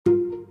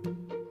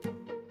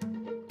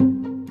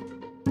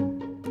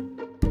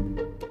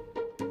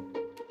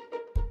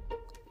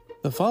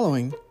The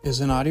following is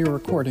an audio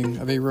recording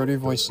of a Rotary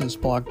Voices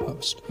blog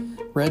post,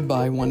 read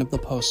by one of the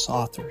post's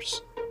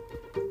authors.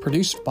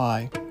 Produced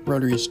by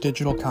Rotary's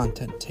digital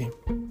content team.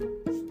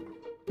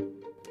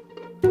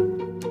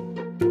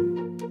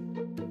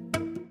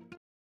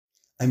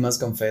 I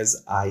must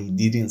confess, I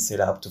didn't set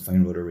out to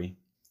find Rotary.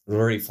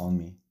 Rotary found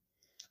me.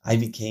 I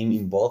became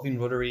involved in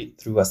Rotary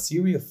through a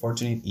series of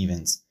fortunate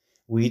events,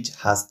 which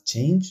has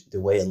changed the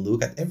way I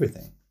look at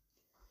everything.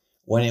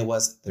 When I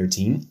was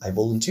 13, I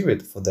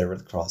volunteered for the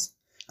Red Cross,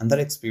 and that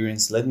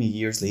experience led me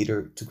years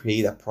later to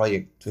create a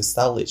project to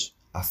establish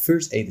a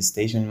first aid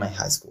station in my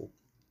high school.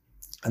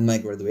 At my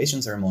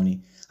graduation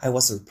ceremony, I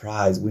was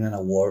surprised with an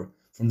award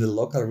from the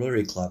local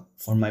Rotary Club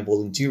for my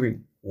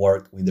volunteering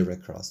work with the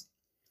Red Cross.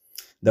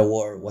 The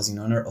award was in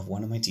honor of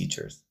one of my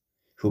teachers,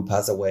 who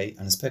passed away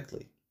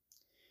unexpectedly.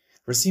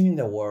 Receiving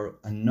the award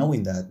and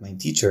knowing that my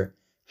teacher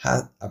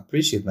had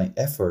appreciated my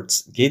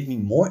efforts gave me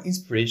more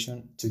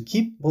inspiration to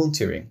keep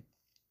volunteering.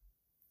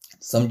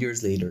 Some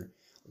years later,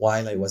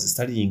 while I was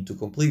studying to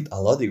complete a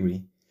law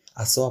degree,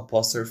 I saw a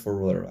poster for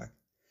Rotaract.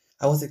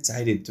 I was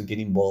excited to get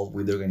involved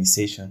with the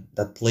organization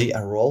that played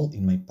a role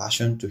in my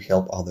passion to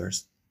help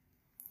others.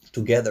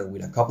 Together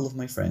with a couple of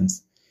my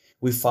friends,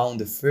 we found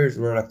the first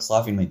Rotaract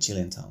club in my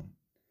Chilean town,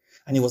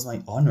 and it was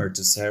my honor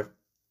to serve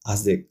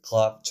as the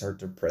club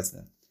charter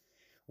president.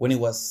 When I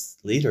was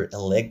later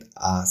elected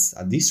as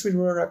a district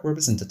Rotaract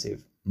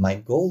representative, my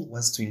goal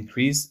was to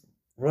increase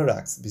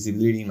Rotaract's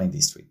visibility in my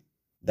district.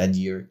 That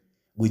year,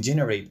 we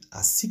generated a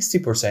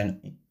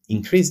 60%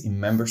 increase in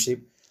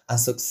membership and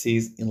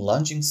succeed in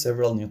launching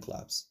several new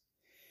clubs.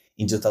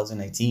 In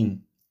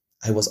 2019,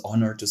 I was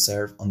honored to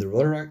serve on the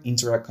Rotaract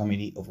Interact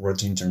Committee of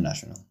Rotary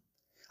International.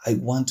 I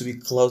want to be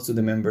close to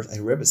the members I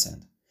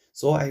represent,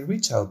 so I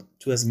reached out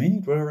to as many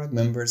Rotaract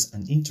members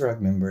and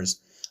Interact members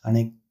and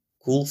I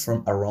could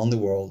from around the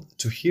world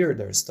to hear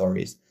their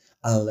stories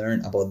and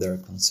learn about their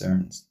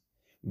concerns.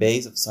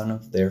 Based on some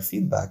of their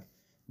feedback,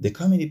 the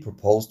committee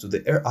proposed to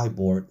the RI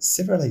board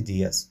several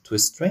ideas to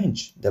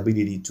strengthen the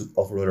ability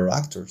of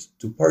Rotaractors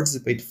to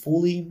participate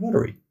fully in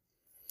Rotary.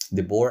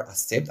 The board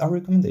accepted our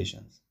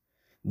recommendations.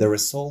 The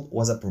result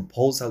was a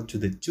proposal to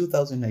the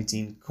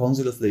 2019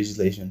 Council of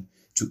Legislation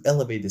to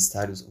elevate the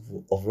status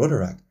of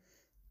Rotaract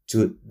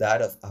to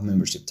that of a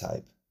membership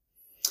type.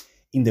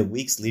 In the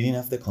weeks leading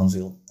up to the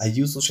council, I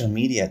used social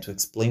media to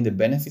explain the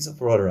benefits of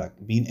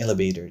Rotaract being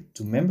elevated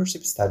to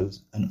membership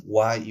status and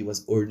why it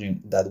was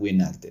urgent that we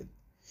enacted.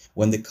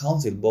 When the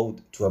council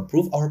voted to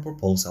approve our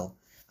proposal,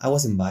 I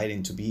was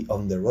invited to be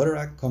on the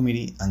Rotaract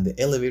Committee and the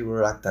Elevate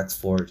Rotaract Task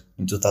Force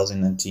in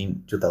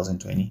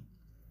 2019-2020.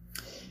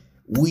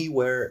 We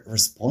were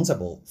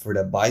responsible for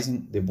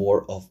advising the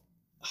board of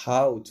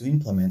how to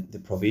implement the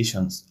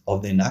provisions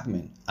of the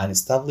enactment and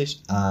establish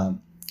a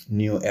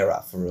new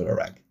era for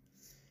Rotaract.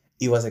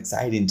 It was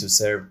exciting to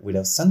serve with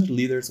outstanding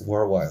leaders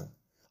worldwide,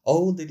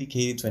 all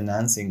dedicated to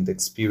enhancing the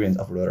experience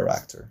of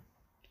Rotaractor.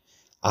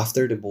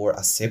 After the board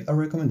accepted our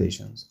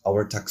recommendations,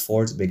 our task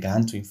force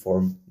began to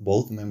inform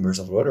both members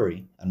of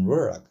Rotary and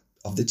Rotaract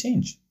of the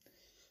change.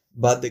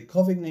 But the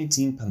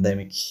COVID-19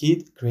 pandemic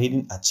hit,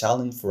 creating a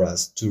challenge for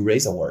us to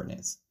raise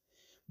awareness.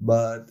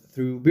 But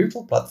through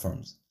virtual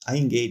platforms, I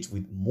engaged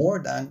with more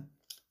than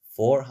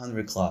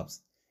 400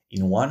 clubs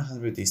in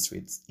 100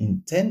 districts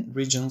in 10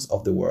 regions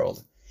of the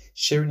world,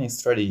 sharing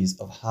strategies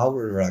of how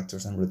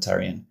Rotaractors and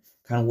Rotarians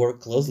can work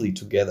closely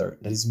together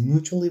that is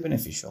mutually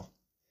beneficial.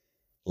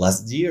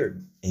 Last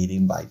year,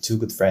 aided by two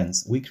good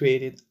friends, we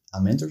created a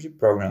mentorship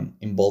program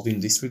involving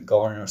district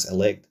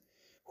governors-elect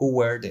who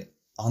were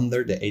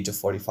under the age of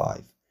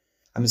 45.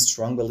 I'm a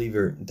strong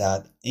believer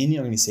that any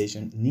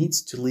organization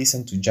needs to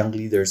listen to young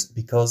leaders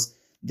because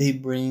they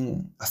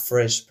bring a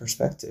fresh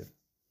perspective.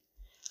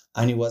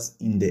 And it was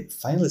in the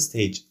final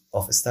stage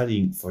of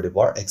studying for the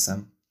bar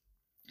exam,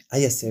 I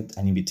accepted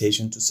an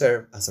invitation to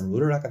serve as a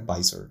Rotaract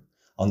advisor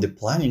on the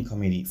planning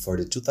committee for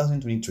the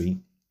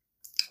 2023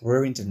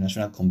 Rotary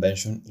International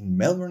Convention in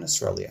Melbourne,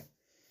 Australia.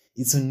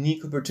 It's a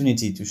unique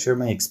opportunity to share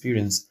my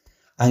experience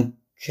and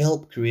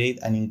help create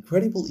an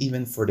incredible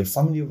event for the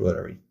family of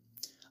Rotary.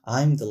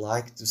 I'm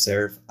delighted to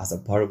serve as a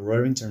part of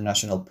Rotary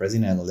International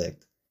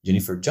President-elect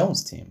Jennifer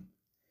Jones' team.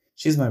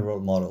 She's my role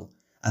model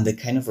and the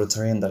kind of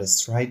Rotarian that I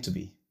strive to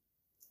be.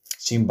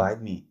 She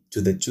invited me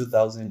to the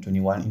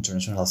 2021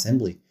 International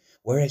Assembly,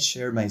 where I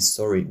shared my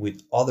story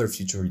with other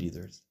future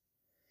leaders.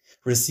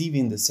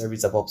 Receiving the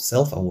service above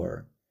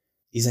self-aware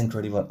is an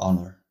incredible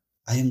honor.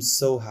 I am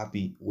so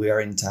happy we are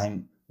in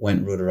time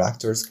when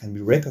Rotaractors can be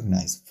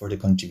recognized for the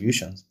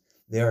contributions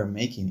they are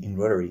making in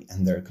Rotary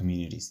and their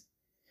communities.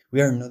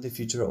 We are not the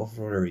future of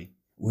Rotary,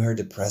 we are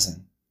the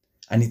present,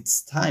 and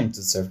it's time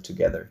to serve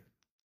together.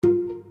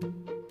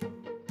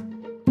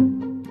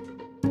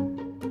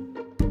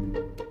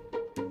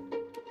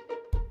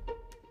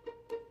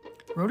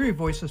 Rotary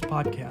Voices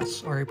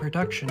podcasts are a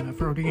production of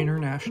Rotary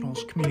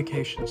International's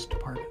Communications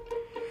Department.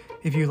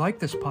 If you like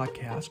this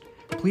podcast,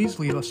 please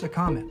leave us a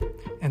comment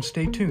and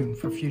stay tuned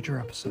for future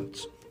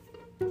episodes.